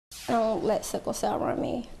I don't let sickle cell run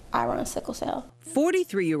me. I run sickle cell.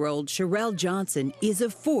 43-year-old Sherelle Johnson is a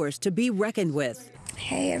force to be reckoned with.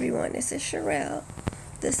 Hey everyone, this is Sherelle,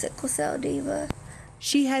 the Sickle Cell Diva.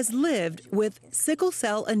 She has lived with sickle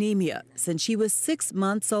cell anemia since she was 6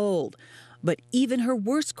 months old. But even her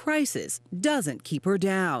worst crisis doesn't keep her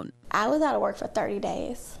down. I was out of work for 30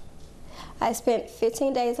 days. I spent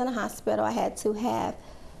 15 days in the hospital. I had to have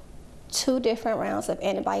 2 different rounds of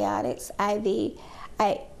antibiotics, IV.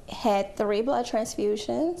 I had 3 blood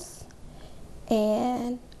transfusions,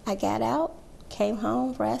 and I got out, came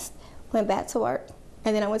home, rest, went back to work,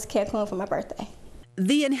 and then I went to Cancun for my birthday.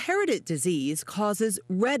 The inherited disease causes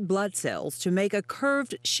red blood cells to make a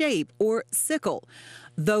curved shape or sickle.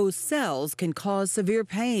 Those cells can cause severe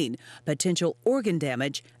pain, potential organ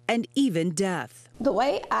damage, and even death. The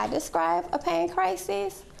way I describe a pain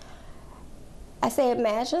crisis, I say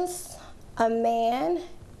imagine a man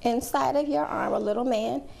inside of your arm, a little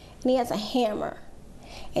man, and he has a hammer.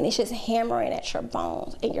 And it's just hammering at your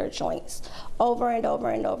bones and your joints over and over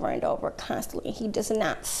and over and over constantly. He does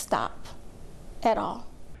not stop at all.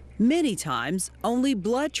 Many times, only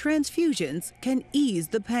blood transfusions can ease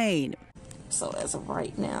the pain. So as of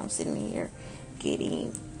right now, I'm sitting here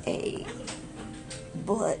getting a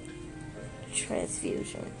blood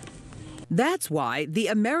transfusion. That's why the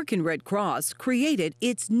American Red Cross created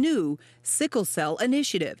its new Sickle Cell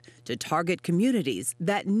Initiative to target communities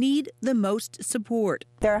that need the most support.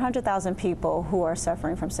 There are 100,000 people who are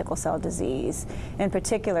suffering from sickle cell disease. In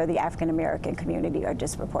particular, the African American community are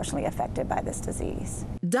disproportionately affected by this disease.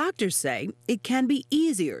 Doctors say it can be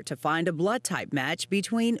easier to find a blood type match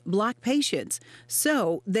between Black patients,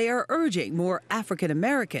 so they are urging more African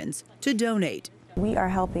Americans to donate. We are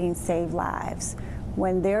helping save lives.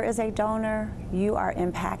 When there is a donor, you are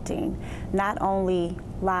impacting not only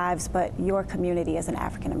lives, but your community as an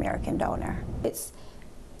African American donor. It's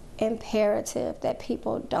imperative that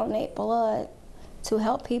people donate blood to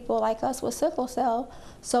help people like us with sickle cell,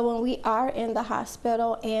 so when we are in the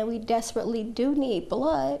hospital and we desperately do need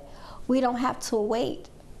blood, we don't have to wait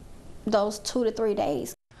those 2 to 3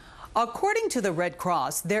 days. According to the Red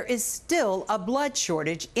Cross, there is still a blood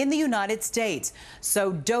shortage in the United States,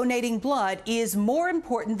 so donating blood is more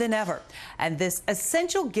important than ever. And this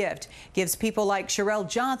essential gift gives people like Sherelle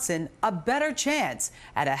Johnson a better chance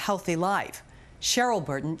at a healthy life. Cheryl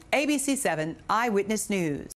Burton, ABC7 Eyewitness News.